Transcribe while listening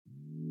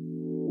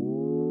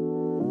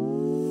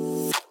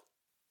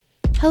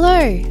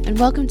Hello, and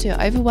welcome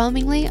to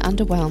Overwhelmingly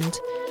Underwhelmed.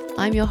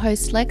 I'm your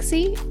host,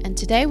 Lexi, and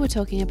today we're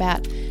talking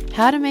about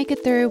how to make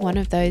it through one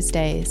of those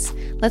days.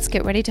 Let's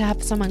get ready to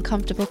have some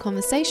uncomfortable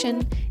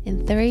conversation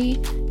in 3,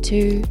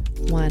 2,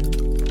 1.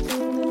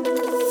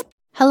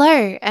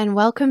 Hello, and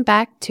welcome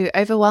back to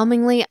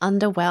Overwhelmingly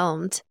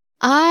Underwhelmed.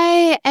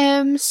 I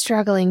am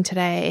struggling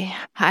today.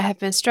 I have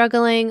been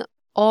struggling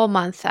all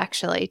month,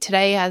 actually.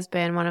 Today has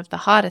been one of the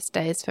hardest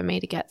days for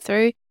me to get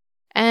through,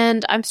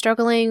 and I'm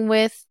struggling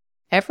with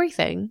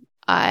everything.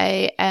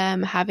 I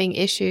am having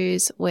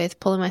issues with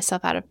pulling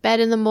myself out of bed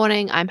in the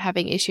morning. I'm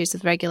having issues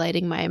with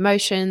regulating my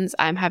emotions.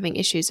 I'm having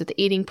issues with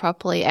eating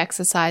properly,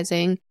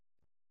 exercising.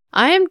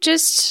 I am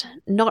just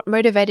not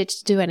motivated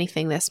to do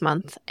anything this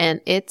month,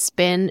 and it's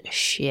been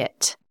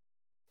shit.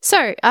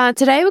 So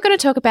today we're going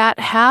to talk about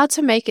how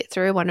to make it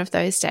through one of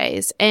those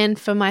days. And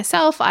for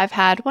myself, I've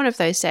had one of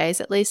those days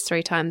at least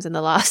 3 times in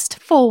the last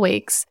 4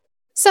 weeks.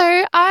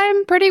 So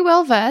I'm pretty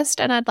well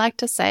versed, and I'd like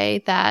to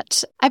say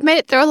that I've made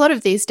it through a lot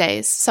of these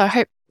days. So I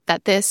hope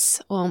that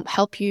this will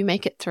help you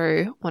make it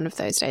through one of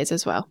those days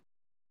as well.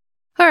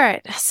 All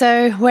right,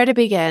 so where to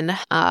begin?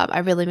 I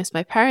really miss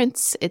my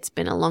parents. It's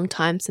been a long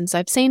time since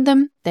I've seen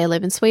them. They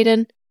live in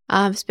Sweden.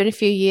 It's been a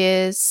few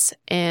years,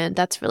 and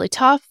that's really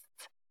tough.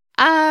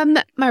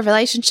 My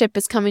relationship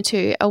is coming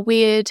to a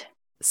weird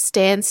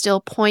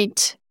standstill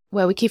point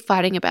where we keep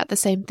fighting about the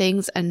same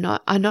things and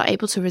are not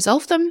able to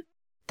resolve them.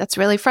 That's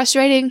really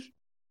frustrating.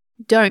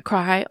 Don't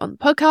cry on the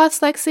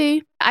podcast,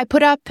 Lexi. I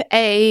put up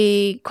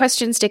a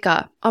question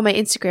sticker on my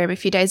Instagram a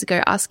few days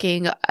ago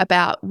asking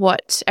about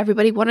what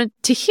everybody wanted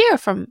to hear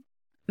from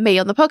me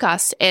on the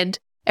podcast. And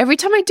every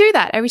time I do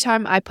that, every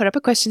time I put up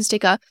a question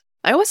sticker,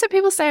 I always have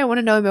people say, I want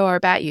to know more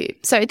about you.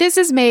 So this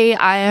is me.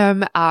 I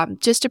am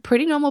just a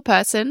pretty normal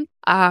person.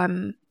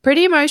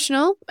 Pretty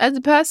emotional as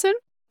a person.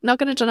 Not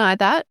going to deny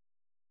that.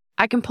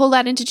 I can pull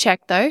that into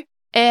check though.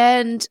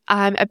 And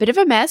I'm a bit of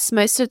a mess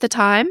most of the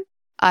time.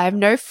 I have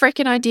no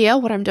freaking idea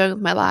what I'm doing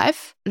with my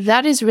life.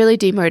 That is really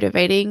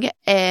demotivating.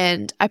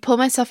 And I pull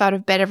myself out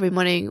of bed every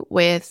morning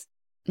with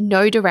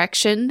no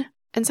direction.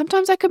 And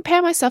sometimes I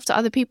compare myself to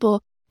other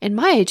people in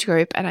my age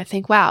group and I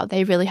think, wow,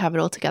 they really have it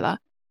all together.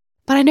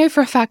 But I know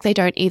for a fact they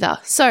don't either.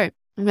 So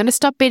I'm going to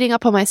stop beating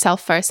up on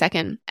myself for a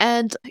second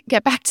and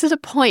get back to the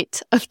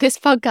point of this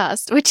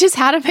podcast, which is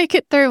how to make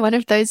it through one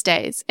of those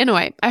days.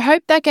 Anyway, I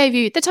hope that gave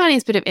you the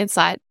tiniest bit of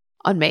insight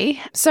on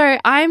me. So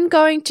I'm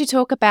going to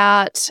talk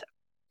about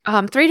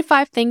 3 to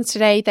 5 things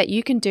today that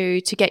you can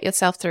do to get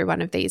yourself through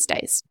one of these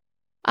days.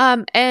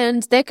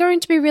 And they're going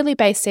to be really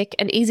basic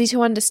and easy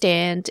to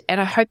understand.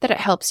 And I hope that it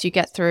helps you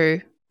get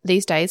through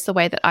these days the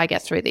way that I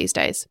get through these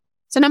days.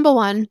 So number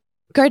 1,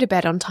 go to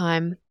bed on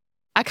time.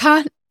 I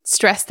can't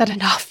stress that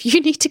enough.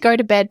 You need to go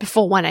to bed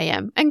before 1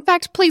 a.m. In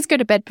fact, please go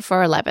to bed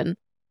before 11.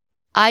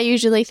 I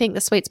usually think the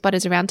sweet spot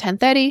is around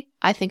 10:30.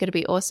 I think it'd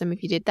be awesome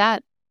if you did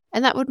that.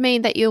 And that would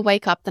mean that you'll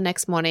wake up the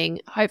next morning,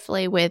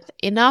 hopefully with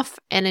enough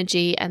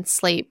energy and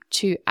sleep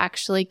to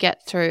actually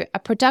get through a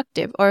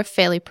productive or a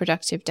fairly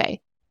productive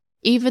day,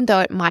 even though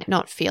it might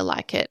not feel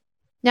like it.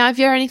 Now, if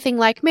you're anything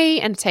like me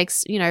and it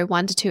takes,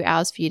 1 to 2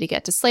 hours for you to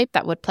get to sleep,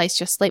 that would place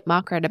your sleep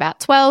marker at about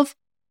 12.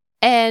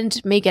 And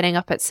me getting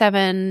up at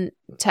 7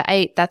 to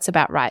 8, that's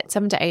about right.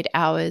 7 to 8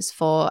 hours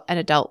for an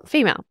adult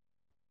female.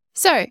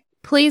 So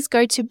please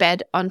go to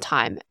bed on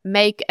time.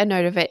 Make a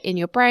note of it in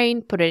your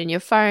brain, put it in your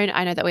phone.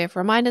 I know that we have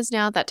reminders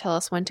now that tell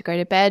us when to go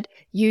to bed.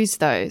 Use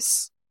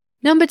those.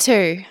 Number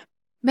 2,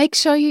 make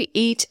sure you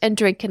eat and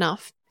drink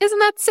enough. Isn't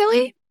that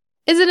silly?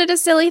 Isn't it a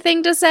silly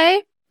thing to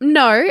say?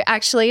 No,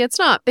 actually it's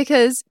not,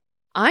 because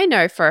I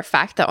know for a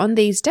fact that on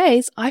these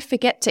days I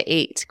forget to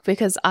eat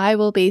because I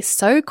will be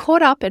so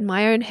caught up in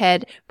my own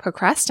head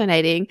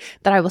procrastinating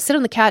that I will sit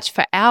on the couch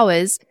for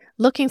hours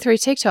looking through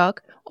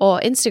TikTok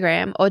or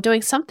Instagram or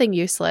doing something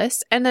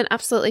useless and then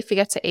absolutely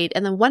forget to eat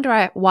and then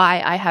wonder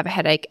why I have a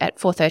headache at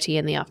 4:30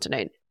 in the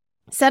afternoon.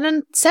 Set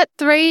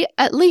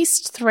at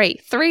least 3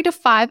 to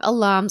 5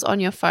 alarms on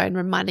your phone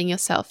reminding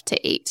yourself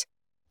to eat.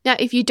 Now,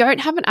 if you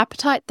don't have an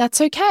appetite,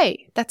 that's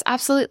okay. That's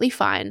absolutely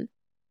fine.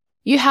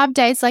 You have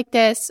days like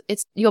this.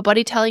 It's your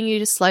body telling you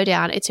to slow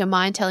down. It's your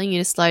mind telling you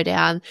to slow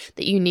down,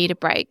 that you need a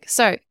break.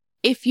 So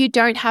if you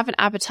don't have an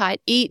appetite,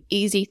 eat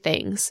easy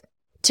things.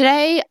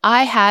 Today,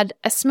 I had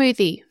a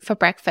smoothie for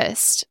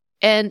breakfast,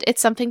 and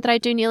it's something that I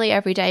do nearly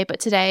every day, but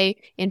today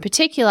in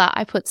particular,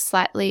 I put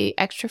slightly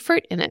extra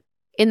fruit in it.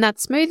 In that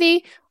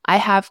smoothie, I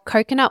have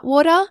coconut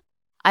water,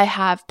 I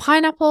have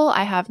pineapple,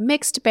 I have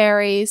mixed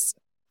berries,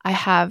 I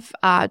have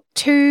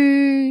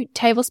 2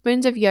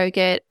 tablespoons of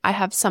yogurt, I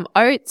have some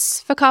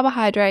oats for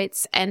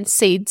carbohydrates, and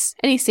seeds,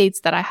 any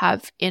seeds that I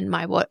have in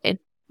my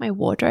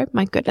wardrobe,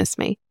 my goodness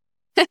me,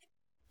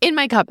 in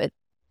my cupboard.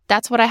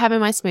 That's what I have in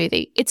my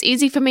smoothie. It's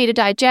easy for me to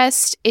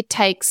digest. It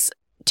takes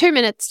 2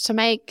 minutes to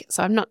make,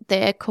 so I'm not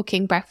there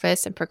cooking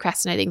breakfast and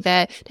procrastinating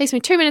there. It takes me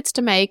 2 minutes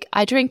to make.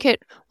 I drink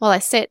it while I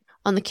sit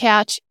on the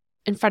couch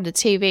in front of the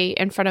TV,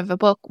 in front of a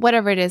book,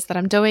 whatever it is that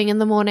I'm doing in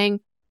the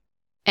morning.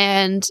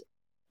 And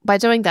by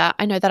doing that,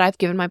 I know that I've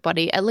given my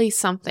body at least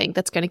something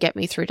that's going to get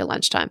me through to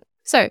lunchtime.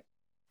 So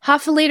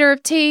half a liter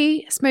of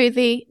tea,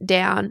 smoothie,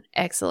 down,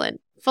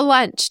 excellent. For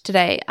lunch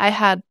today, I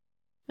had,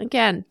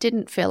 again,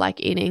 didn't feel like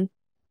eating,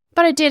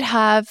 but I did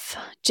have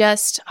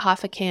just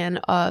half a can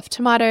of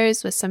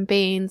tomatoes with some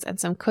beans and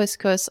some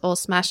couscous all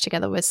smashed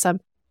together with some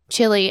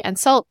chili and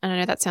salt. And I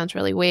know that sounds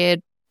really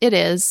weird. It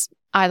is.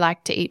 I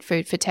like to eat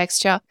food for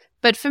texture,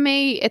 but for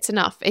me, it's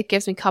enough. It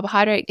gives me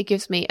carbohydrate. It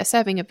gives me a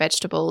serving of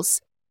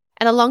vegetables.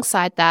 And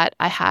alongside that,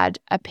 I had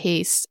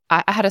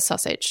I had a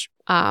sausage,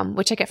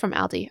 which I get from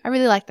Aldi. I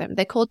really like them.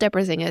 They're called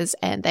Deborah Zingers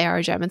and they are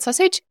a German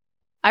sausage.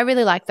 I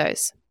really like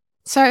those.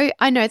 So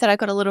I know that I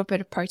got a little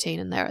bit of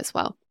protein in there as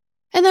well.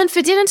 And then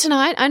for dinner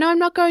tonight, I know I'm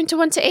not going to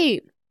want to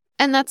eat.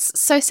 And that's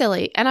so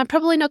silly. And I'm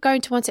probably not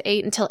going to want to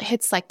eat until it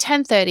hits like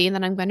 10:30 and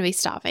then I'm going to be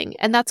starving.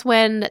 And that's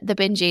when the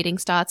binge eating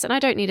starts. And I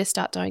don't need to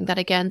start doing that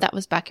again. That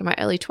was back in my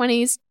early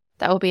 20s.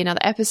 That will be another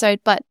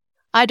episode, but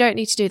I don't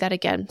need to do that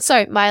again.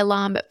 So my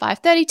alarm at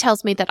 5:30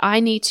 tells me that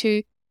I need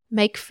to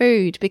make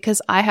food because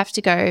I have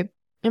to go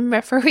and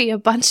referee a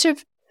bunch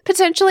of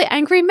potentially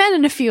angry men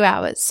in a few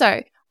hours.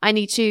 So I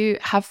need to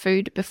have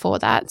food before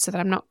that so that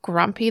I'm not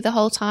grumpy the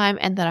whole time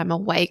and that I'm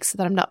awake so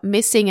that I'm not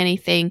missing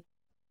anything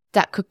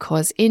that could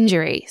cause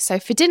injury. So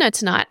for dinner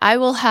tonight, I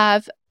will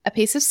have a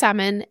piece of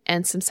salmon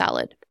and some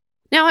salad.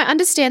 Now, I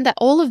understand that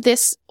all of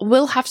this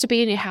will have to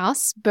be in your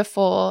house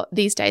before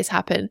these days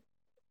happen.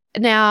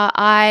 Now,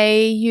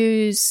 I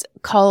use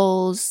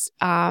Coles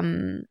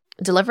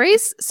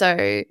deliveries.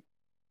 So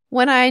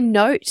when I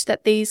note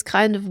that these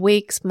kind of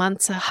weeks,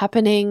 months are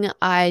happening,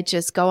 I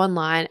just go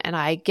online and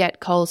I get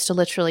Coles to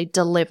literally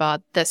deliver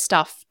the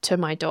stuff to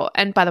my door.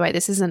 And by the way,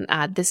 this isn't an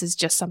ad. This is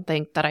just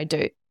something that I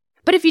do.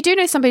 But if you do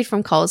know somebody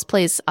from Coles,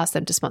 please ask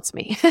them to sponsor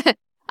me.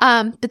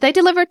 But they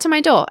deliver it to my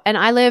door and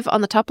I live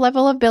on the top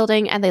level of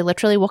building and they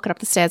literally walk it up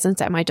the stairs and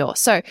it's at my door.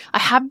 So I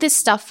have this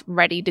stuff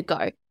ready to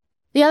go.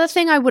 The other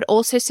thing I would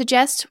also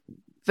suggest,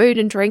 food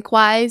and drink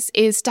wise,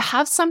 is to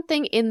have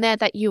something in there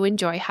that you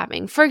enjoy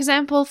having. For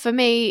example, for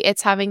me,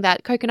 it's having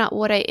that coconut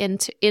water in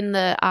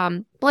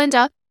the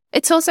blender.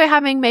 It's also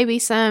having maybe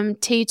some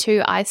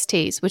T2 iced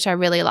teas, which I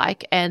really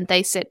like. And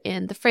they sit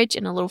in the fridge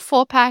in a little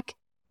 4-pack.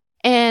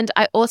 And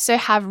I also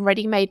have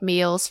ready-made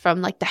meals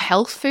from like the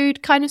health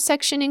food kind of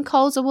section in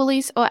Coles or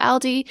Woolies or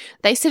Aldi.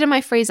 They sit in my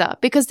freezer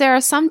because there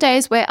are some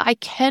days where I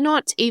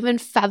cannot even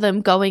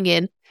fathom going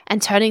in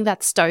and turning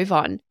that stove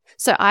on.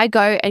 So I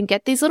go and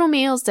get these little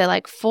meals. They're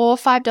like $4 or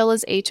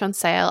 $5 each on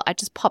sale. I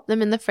just pop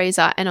them in the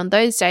freezer. And on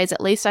those days,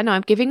 at least I know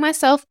I'm giving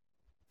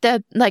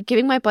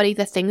giving my body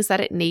the things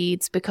that it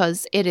needs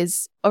because it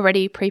is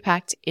already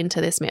pre-packed into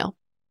this meal.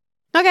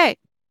 Okay,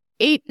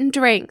 eat and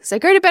drink. So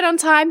go to bed on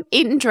time,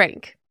 eat and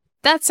drink.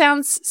 That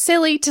sounds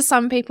silly to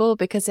some people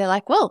because they're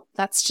like, well,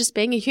 that's just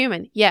being a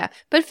human. Yeah,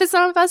 but for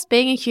some of us,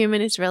 being a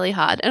human is really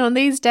hard. And on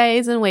these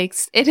days and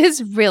weeks, it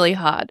is really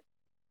hard.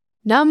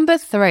 Number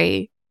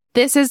 3,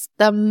 this is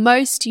the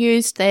most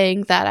used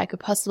thing that I could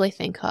possibly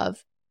think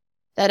of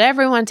that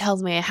everyone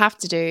tells me I have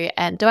to do.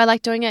 And do I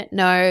like doing it?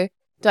 No.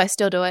 Do I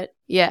still do it?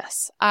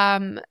 Yes.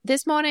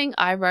 This morning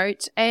I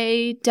wrote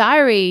a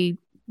diary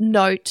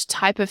note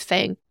type of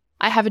thing.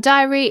 I have a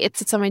diary. It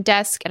sits on my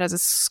desk. It has a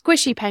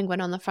squishy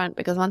penguin on the front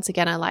because once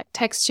again, I like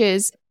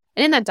textures.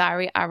 And in that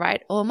diary, I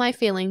write all my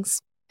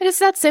feelings. And it's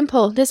that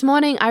simple. This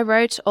morning, I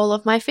wrote all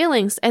of my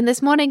feelings. And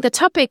this morning, the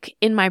topic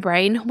in my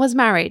brain was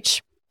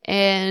marriage.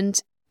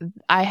 And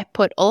I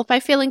put all of my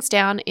feelings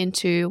down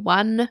into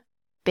one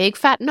big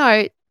fat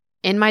note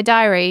in my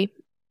diary.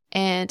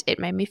 And it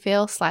made me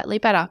feel slightly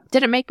better.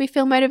 Did it make me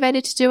feel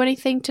motivated to do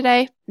anything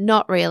today?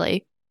 Not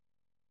really.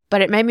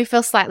 But it made me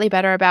feel slightly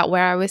better about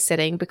where I was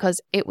sitting because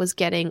it was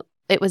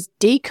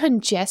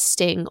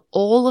decongesting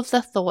all of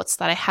the thoughts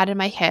that I had in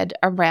my head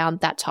around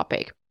that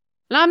topic.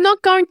 And I'm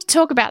not going to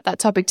talk about that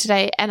topic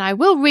today, and I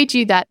will read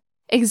you that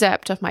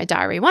excerpt of my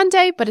diary one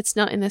day, but it's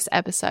not in this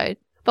episode.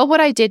 But what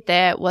I did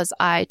there was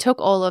I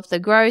took all of the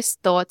gross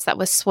thoughts that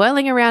were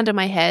swirling around in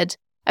my head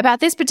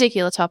about this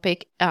particular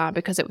topic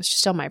because it was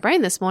just on my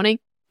brain this morning,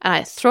 and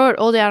I threw it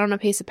all down on a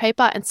piece of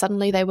paper, and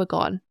suddenly they were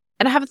gone.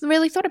 And I haven't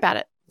really thought about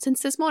it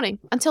since this morning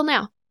until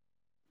now.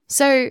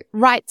 So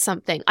write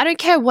something. I don't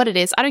care what it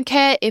is. I don't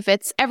care if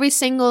it's every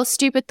single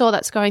stupid thought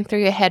that's going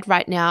through your head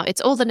right now. It's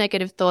all the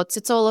negative thoughts.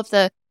 It's all of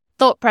the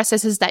thought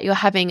processes that you're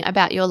having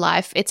about your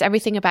life. It's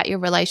everything about your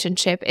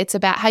relationship. It's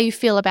about how you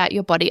feel about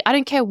your body. I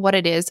don't care what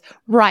it is.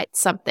 Write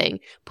something.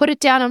 Put it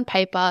down on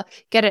paper.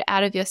 Get it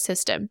out of your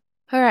system.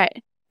 All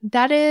right.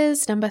 That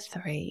is number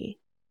 3.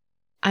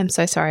 I'm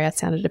so sorry. I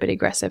sounded a bit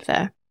aggressive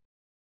there.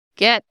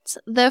 Get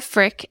the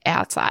frick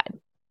outside.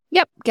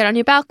 Yep, get on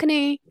your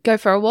balcony, go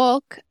for a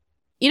walk.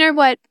 You know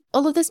what?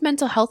 All of this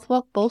mental health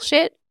walk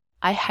bullshit,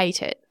 I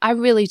hate it. I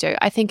really do.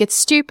 I think it's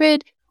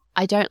stupid.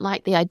 I don't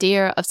like the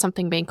idea of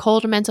something being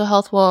called a mental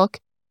health walk.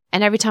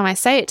 And every time I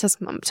say it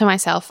to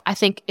myself, I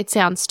think it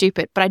sounds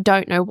stupid, but I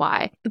don't know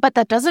why. But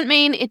that doesn't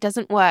mean it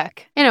doesn't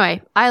work.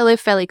 Anyway, I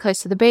live fairly close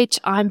to the beach.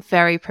 I'm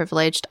very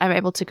privileged. I'm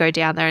able to go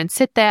down there and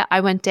sit there.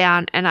 I went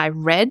down and I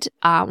read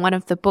one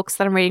of the books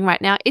that I'm reading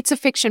right now. It's a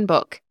fiction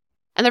book.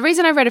 And the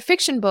reason I read a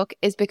fiction book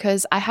is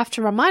because I have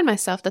to remind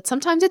myself that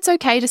sometimes it's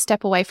okay to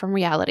step away from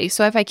reality.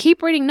 So if I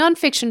keep reading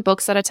nonfiction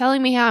books that are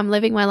telling me how I'm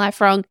living my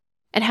life wrong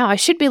and how I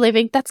should be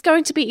living, that's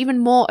going to be even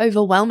more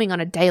overwhelming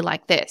on a day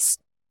like this.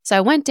 So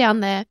I went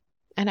down there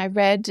and I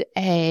read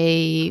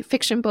a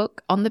fiction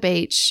book on the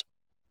beach,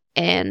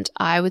 and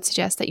I would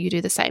suggest that you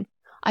do the same.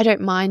 I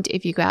don't mind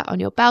if you go out on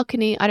your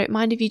balcony. I don't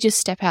mind if you just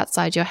step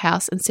outside your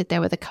house and sit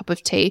there with a cup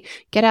of tea,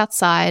 get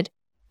outside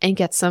and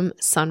get some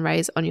sun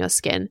rays on your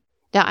skin.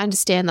 Now, I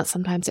understand that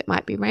sometimes it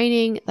might be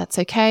raining. That's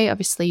okay.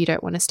 Obviously, you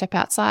don't want to step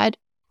outside.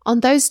 On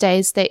those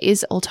days, there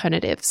is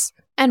alternatives.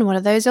 And what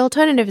are those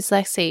alternatives,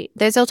 Lexi?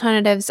 Those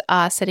alternatives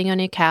are sitting on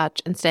your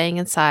couch and staying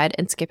inside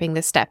and skipping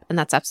this step. And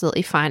that's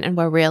absolutely fine. And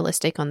we're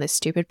realistic on this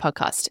stupid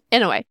podcast.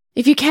 Anyway,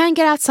 if you can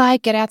get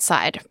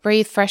outside,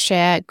 breathe fresh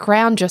air,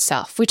 ground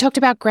yourself. We talked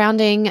about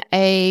grounding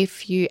a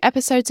few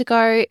episodes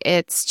ago.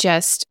 It's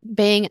just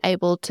being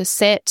able to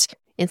sit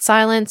in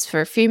silence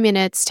for a few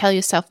minutes, tell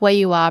yourself where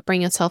you are,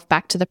 bring yourself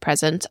back to the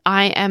present.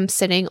 I am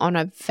sitting on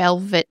a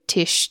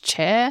velvetish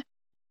chair.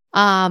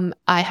 I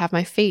have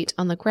my feet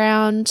on the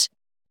ground.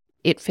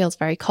 It feels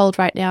very cold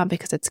right now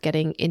because it's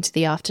getting into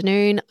the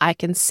afternoon. I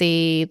can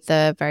see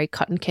the very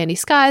cotton candy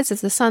skies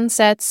as the sun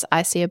sets.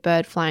 I see a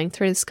bird flying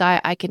through the sky.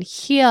 I can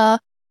hear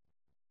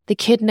the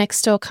kid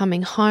next door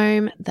coming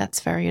home. That's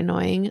very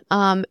annoying.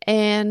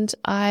 And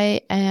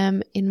I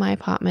am in my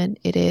apartment.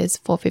 It is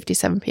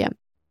 4:57 p.m.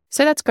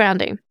 So that's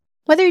grounding.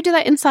 Whether you do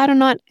that inside or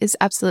not is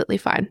absolutely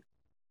fine.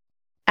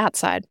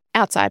 Outside.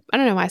 I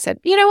don't know why I said,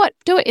 you know what?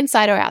 Do it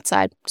inside or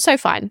outside. So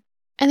fine.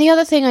 And the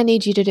other thing I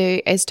need you to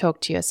do is talk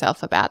to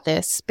yourself about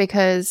this,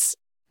 because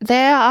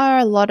there are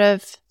a lot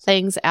of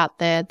things out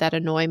there that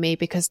annoy me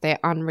because they're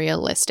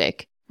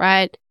unrealistic,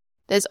 right?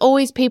 There's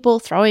always people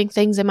throwing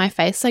things in my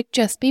face like,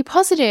 just be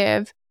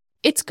positive.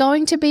 It's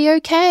going to be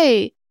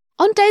okay.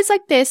 On days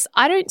like this,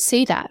 I don't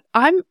see that.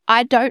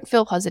 I don't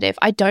feel positive.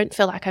 I don't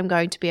feel like I'm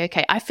going to be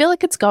okay. I feel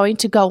like it's going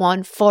to go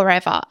on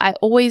forever. I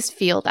always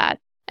feel that.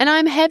 And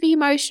I'm a heavy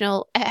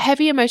emotional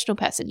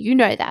person. You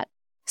know that.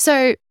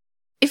 So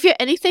if you're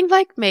anything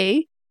like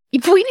me,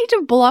 we need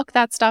to block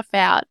that stuff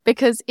out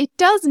because it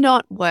does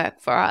not work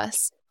for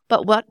us.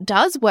 But what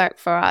does work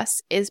for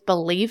us is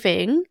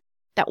believing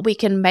that we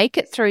can make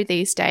it through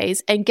these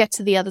days and get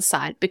to the other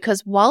side.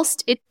 Because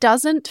whilst it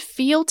doesn't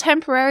feel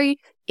temporary,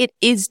 it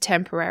is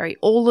temporary.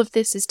 All of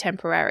this is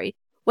temporary.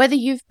 Whether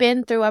you've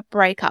been through a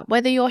breakup,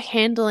 whether you're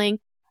handling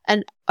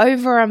an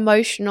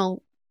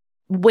over-emotional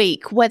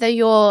week, whether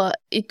you're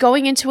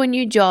going into a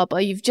new job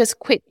or you've just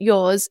quit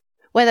yours,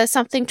 whether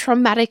something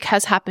traumatic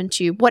has happened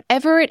to you,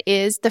 whatever it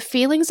is, the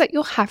feelings that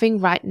you're having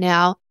right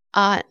now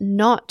are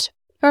not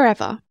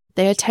forever.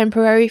 They are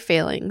temporary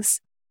feelings.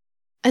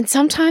 And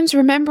sometimes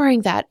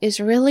remembering that is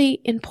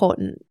really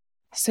important.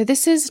 So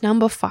this is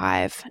number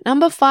 5.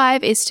 Number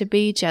 5 is to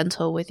be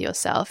gentle with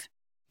yourself.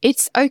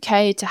 It's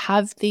okay to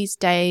have these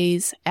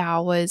days,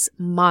 hours,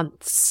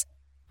 months.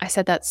 I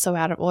said that so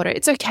out of order.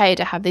 It's okay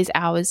to have these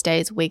hours,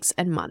 days, weeks,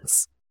 and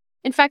months.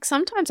 In fact,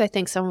 sometimes I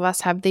think some of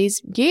us have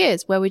these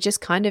years where we're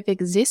just kind of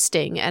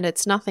existing and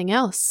it's nothing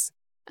else.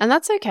 And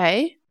that's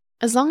okay,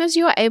 as long as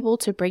you're able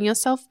to bring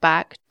yourself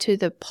back to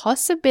the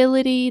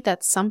possibility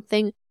that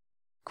something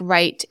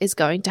great is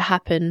going to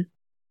happen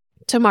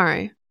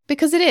tomorrow.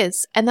 Because it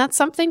is. And that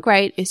something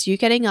great is you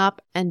getting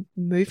up and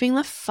moving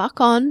the fuck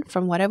on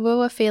from whatever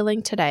we're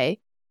feeling today.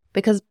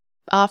 Because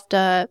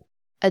after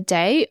a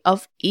day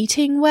of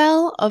eating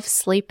well, of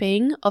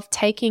sleeping, of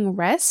taking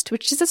rest,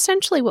 which is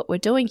essentially what we're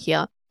doing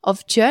here,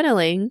 of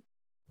journaling,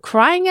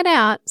 crying it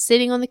out,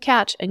 sitting on the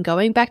couch and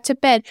going back to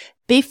bed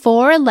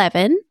before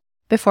 11,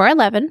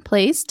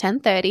 please,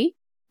 10:30.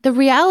 The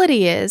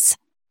reality is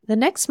the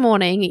next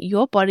morning,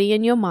 your body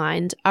and your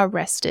mind are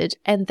rested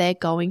and they're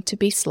going to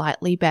be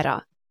slightly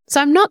better. So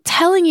I'm not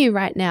telling you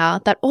right now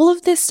that all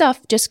of this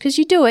stuff, just because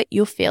you do it,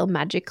 you'll feel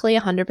magically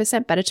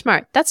 100% better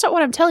tomorrow. That's not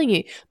what I'm telling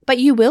you, but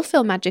you will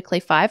feel magically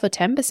 5 or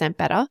 10%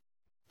 better.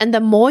 And the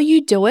more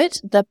you do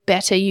it, the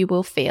better you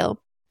will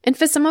feel. And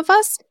for some of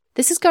us,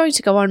 this is going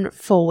to go on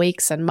for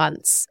weeks and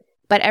months.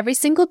 But every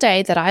single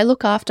day that I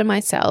look after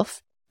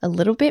myself a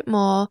little bit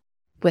more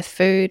with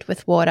food,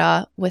 with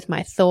water, with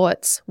my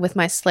thoughts, with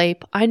my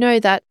sleep, I know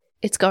that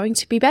it's going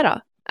to be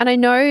better. And I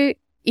know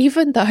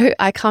even though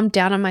I come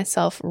down on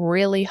myself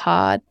really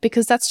hard,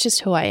 because that's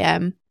just who I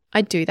am,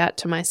 I do that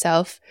to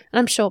myself. And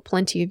I'm sure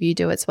plenty of you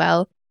do as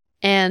well.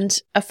 And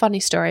a funny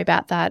story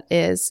about that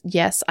is,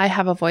 yes, I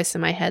have a voice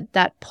in my head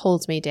that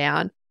pulls me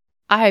down.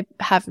 I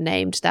have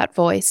named that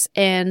voice,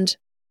 and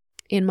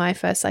in my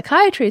first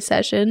psychiatry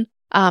session,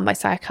 my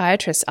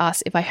psychiatrist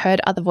asked if I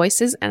heard other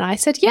voices, and I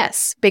said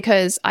yes,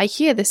 because I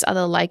hear this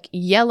other like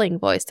yelling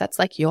voice that's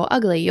like, you're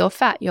ugly, you're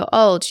fat, you're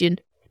old, you're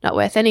not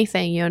worth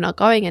anything, you're not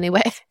going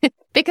anywhere.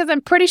 Because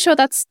I'm pretty sure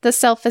that's the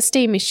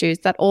self-esteem issues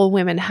that all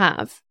women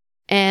have.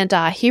 And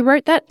he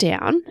wrote that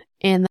down,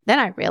 and then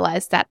I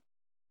realized that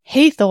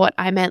he thought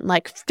I meant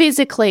like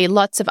physically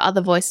lots of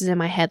other voices in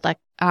my head, like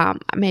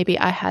maybe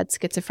I had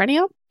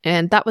schizophrenia,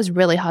 and that was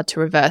really hard to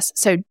reverse.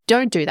 So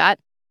don't do that.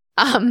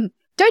 Don't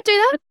do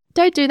that.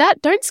 don't do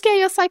that. Don't scare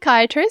your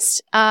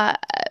psychiatrist.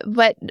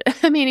 But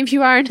I mean, if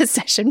you are in a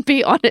session,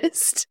 be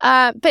honest.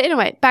 But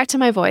anyway, back to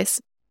my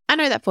voice. I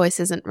know that voice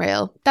isn't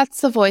real.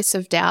 That's the voice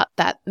of doubt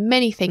that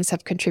many things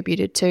have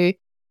contributed to.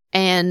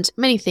 And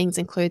many things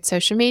include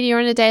social media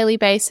on a daily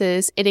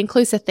basis. It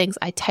includes the things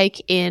I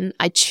take in,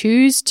 I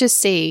choose to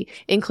see.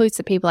 It includes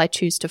the people I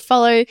choose to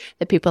follow,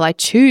 the people I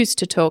choose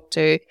to talk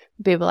to,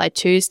 the people I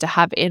choose to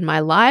have in my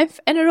life.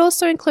 And it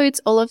also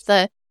includes all of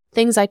the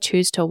things I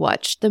choose to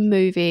watch, the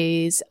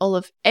movies,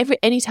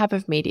 any type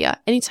of media,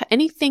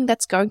 anything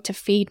that's going to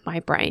feed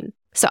my brain.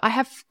 So I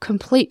have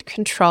complete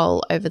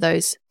control over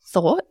those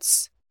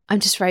thoughts.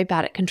 I'm just very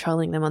bad at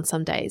controlling them on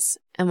some days.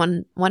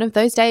 And one of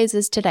those days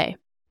is today.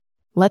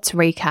 Let's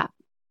recap.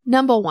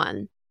 Number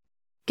 1,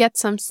 get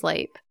some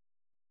sleep.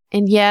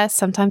 And yeah,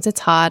 sometimes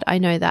it's hard. I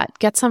know that.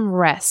 Get some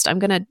rest. I'm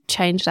going to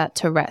change that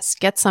to rest.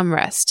 Get some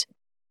rest.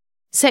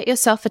 Set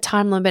yourself a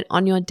time limit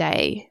on your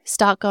day.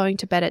 Start going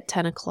to bed at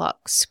 10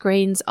 o'clock.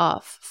 Screens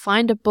off.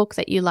 Find a book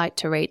that you like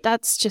to read.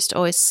 That's just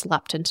always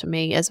slapped into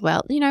me as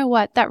well. You know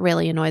what? That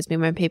really annoys me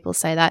when people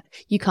say that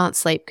you can't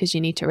sleep because you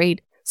need to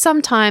read.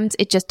 Sometimes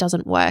it just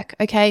doesn't work,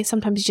 okay?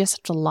 Sometimes you just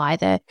have to lie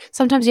there.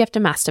 Sometimes you have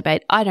to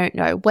masturbate. I don't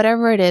know.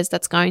 Whatever it is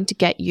that's going to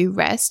get you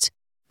rest,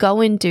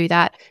 go and do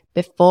that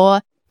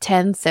before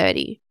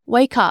 10:30.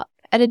 Wake up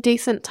at a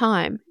decent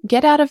time.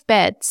 Get out of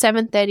bed,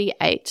 7:30,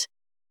 8.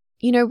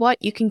 You know what?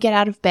 You can get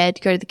out of bed,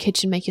 go to the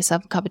kitchen, make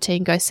yourself a cup of tea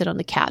and go sit on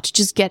the couch.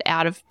 Just get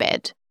out of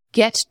bed.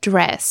 Get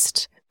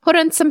dressed. Put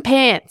on some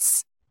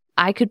pants.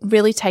 I could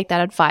really take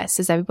that advice,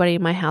 as everybody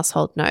in my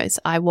household knows.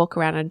 I walk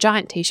around in a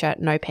giant t-shirt,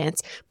 no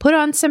pants. Put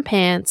on some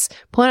pants,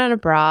 put on a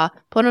bra,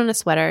 put on a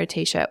sweater, a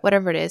t-shirt,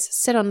 whatever it is.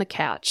 Sit on the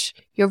couch.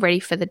 You're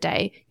ready for the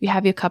day. You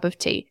have your cup of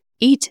tea.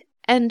 Eat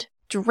and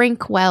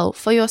drink well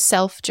for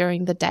yourself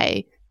during the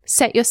day.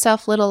 Set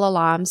yourself little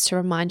alarms to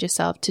remind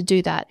yourself to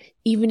do that,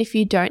 even if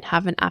you don't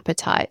have an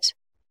appetite.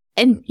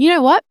 And you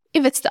know what?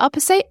 If it's the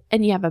opposite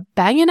and you have a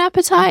banging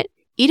appetite,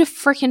 eat a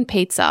freaking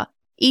pizza.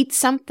 Eat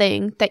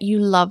something that you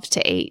love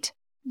to eat.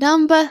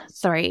 Number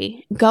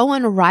 3, go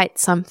and write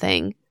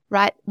something.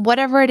 Write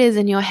whatever it is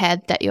in your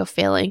head that you're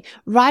feeling.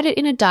 Write it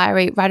in a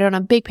diary, write it on a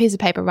big piece of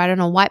paper, write it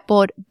on a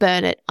whiteboard,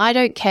 burn it. I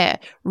don't care.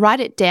 Write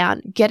it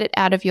down, get it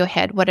out of your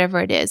head, whatever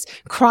it is.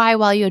 Cry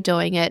while you're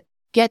doing it.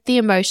 Get the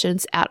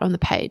emotions out on the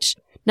page.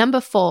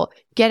 Number 4,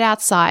 get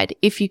outside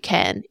if you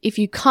can. If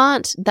you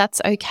can't,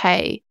 that's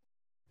okay.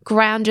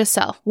 Ground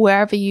yourself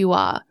wherever you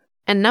are.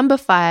 And number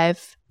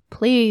 5,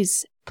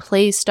 please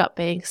stop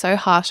being so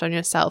harsh on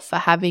yourself for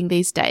having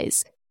these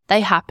days. They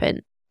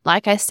happen.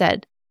 Like I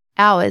said,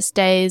 hours,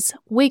 days,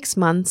 weeks,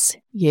 months,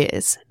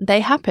 years.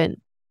 They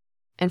happen.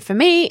 And for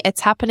me,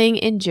 it's happening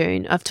in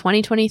June of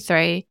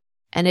 2023,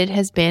 and it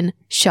has been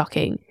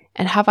shocking.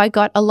 And have I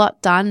got a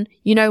lot done?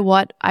 You know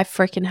what? I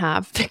freaking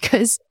have,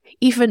 because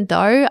even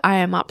though I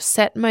am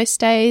upset most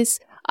days,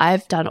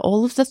 I've done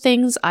all of the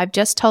things I've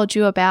just told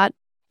you about,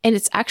 and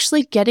it's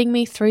actually getting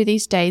me through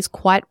these days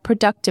quite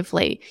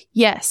productively.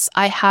 Yes,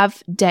 I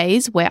have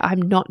days where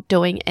I'm not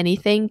doing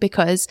anything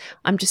because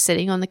I'm just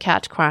sitting on the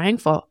couch crying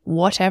for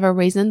whatever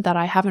reason that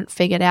I haven't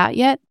figured out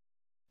yet.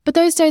 But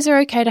those days are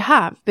okay to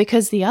have,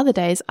 because the other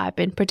days I've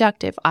been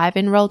productive. I've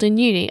enrolled in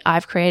uni.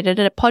 I've created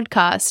a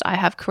podcast. I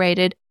have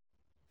created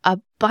a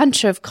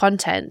bunch of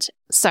content.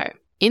 So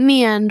in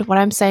the end, what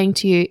I'm saying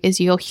to you is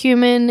you're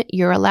human.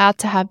 You're allowed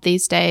to have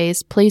these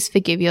days. Please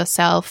forgive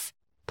yourself.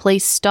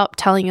 Please stop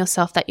telling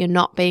yourself that you're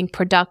not being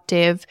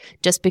productive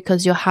just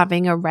because you're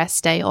having a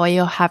rest day or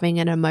you're having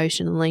an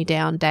emotionally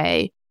down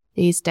day.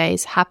 These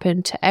days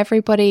happen to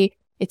everybody.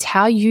 It's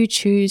how you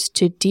choose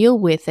to deal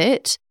with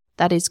it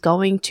that is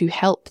going to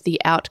help the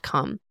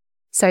outcome.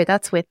 So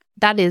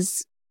that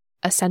is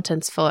a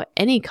sentence for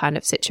any kind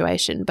of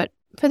situation, but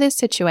for this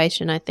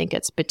situation, I think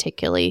it's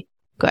particularly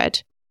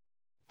good.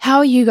 How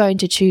are you going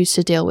to choose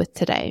to deal with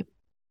today?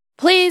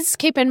 Please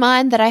keep in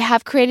mind that I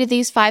have created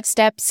these 5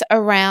 steps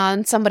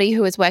around somebody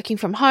who is working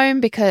from home,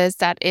 because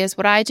that is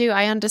what I do.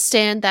 I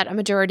understand that a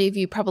majority of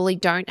you probably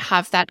don't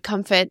have that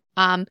comfort.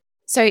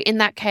 So in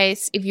that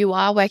case, if you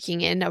are working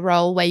in a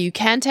role where you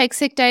can take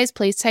sick days,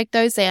 please take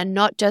those. They are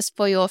not just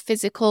for your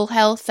physical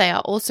health. They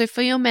are also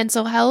for your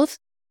mental health.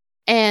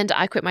 And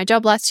I quit my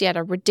job last year, had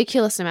a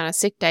ridiculous amount of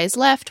sick days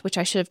left, which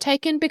I should have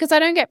taken because I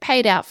don't get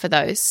paid out for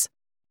those.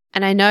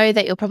 And I know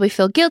that you'll probably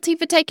feel guilty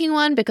for taking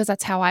one because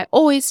that's how I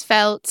always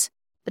felt.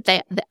 But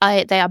they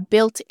are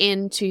built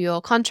into your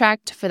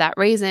contract for that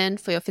reason,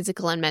 for your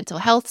physical and mental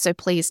health. So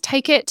please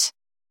take it.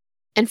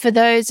 And for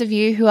those of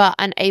you who are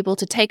unable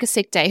to take a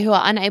sick day, who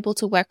are unable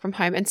to work from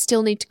home and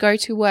still need to go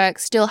to work,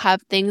 still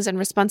have things and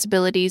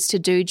responsibilities to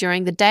do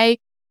during the day,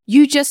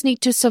 you just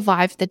need to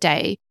survive the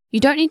day. You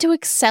don't need to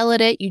excel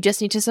at it. You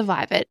just need to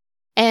survive it.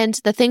 And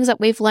the things that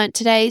we've learned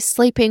today,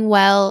 sleeping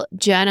well,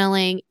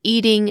 journaling,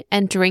 eating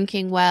and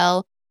drinking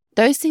well,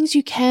 those things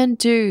you can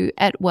do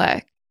at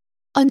work.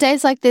 On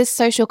days like this,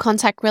 social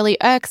contact really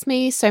irks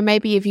me. So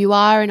maybe if you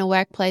are in a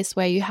workplace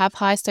where you have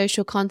high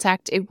social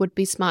contact, it would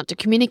be smart to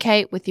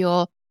communicate with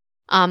your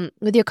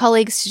with your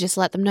colleagues to just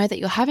let them know that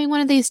you're having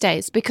one of these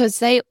days, because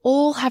they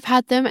all have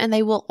had them and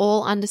they will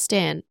all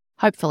understand,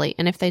 hopefully.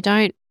 And if they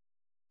don't,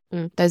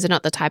 those are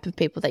not the type of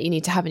people that you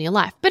need to have in your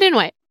life. But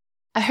anyway,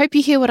 I hope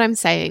you hear what I'm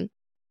saying.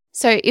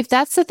 So if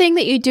that's the thing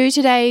that you do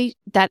today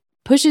that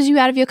pushes you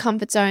out of your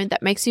comfort zone,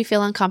 that makes you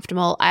feel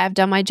uncomfortable, I have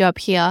done my job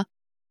here.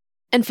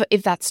 And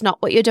if that's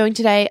not what you're doing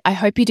today, I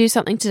hope you do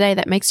something today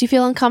that makes you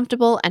feel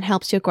uncomfortable and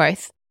helps your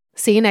growth.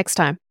 See you next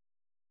time.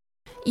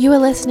 You are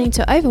listening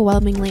to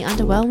Overwhelmingly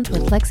Underwhelmed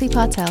with Lexi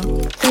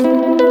Partel.